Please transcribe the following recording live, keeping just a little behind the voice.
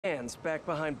hands back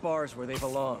behind bars where they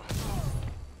belong.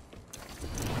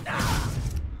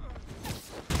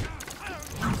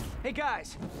 Hey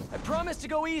guys, I promise to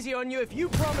go easy on you if you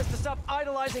promise to stop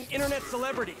idolizing internet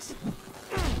celebrities.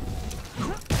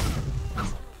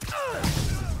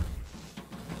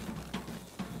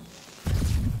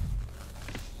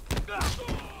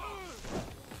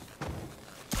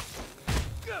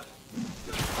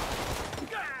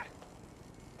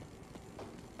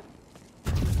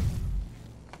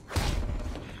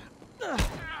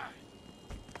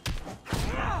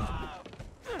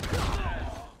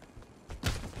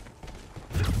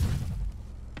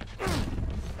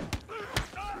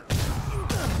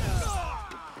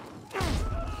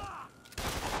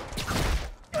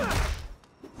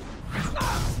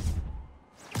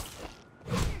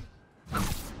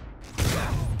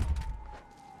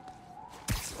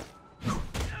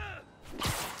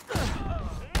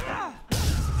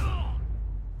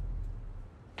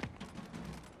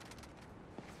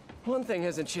 One thing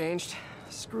hasn't changed.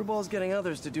 Screwball's getting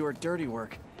others to do her dirty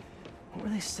work. What were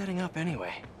they setting up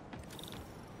anyway?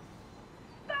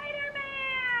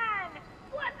 Spider-Man!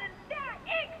 Wasn't that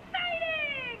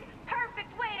exciting?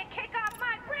 Perfect way to kick off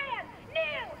my brand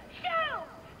new show,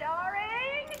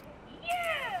 starring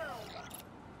you!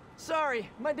 Sorry,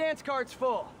 my dance card's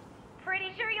full.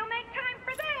 Pretty sure you'll make time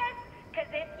for this, because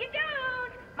if you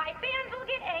don't, my fans will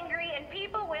get angry and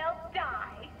people will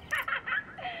die.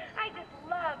 I just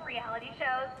love reality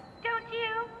shows, don't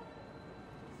you?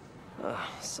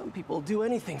 Some people do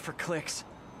anything for clicks.